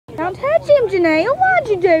Don't touch him, Janelle. Why'd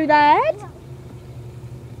you do that?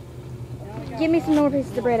 Give me some more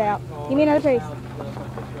pieces of bread out. Give me another piece.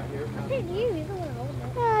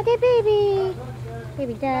 Oh, that baby.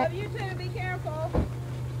 Baby duck. Love you too. Be careful.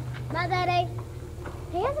 Bye, Daddy.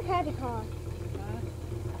 He has a crappy car.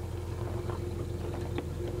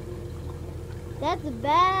 That's a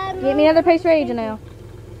bad move. Get me another piece ready, Janelle.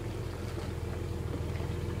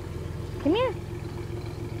 Come here.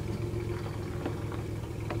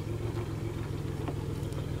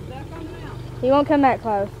 Duck on the mount. He won't come that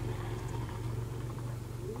close.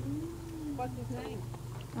 What's his name?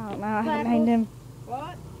 I don't know. I haven't named him.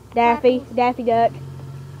 What? Daffy. Daffy Duck.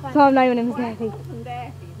 So I'm naming him as Daffy. Quackles and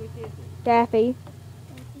Daffy. Which is it? Daffy.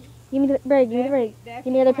 Give me the bread. Give me the bread. Daffy,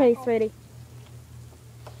 Give me the other piece Quackle. ready.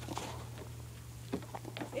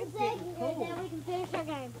 It's Then getting cool. we can finish our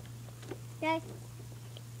game. Okay?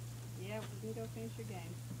 Yeah, we can go finish your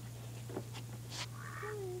game.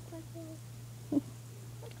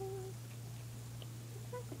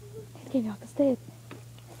 Get me off the step.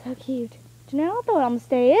 So cute. Janelle, throw it on the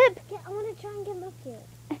step. Yeah, I want to try and get him up here.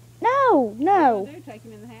 No, no. What do you do? Take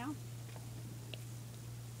him in the house?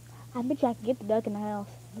 I bet you I can get the duck in the house.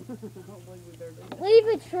 Leave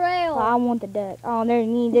a trail. Well, I want the duck. Oh,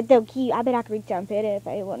 they're so cute. I bet I could reach out and pet it if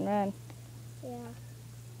it wouldn't run. Yeah.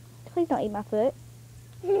 Please don't eat my foot.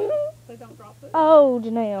 So don't drop it. Oh,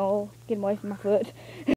 Janelle. Get away from my foot.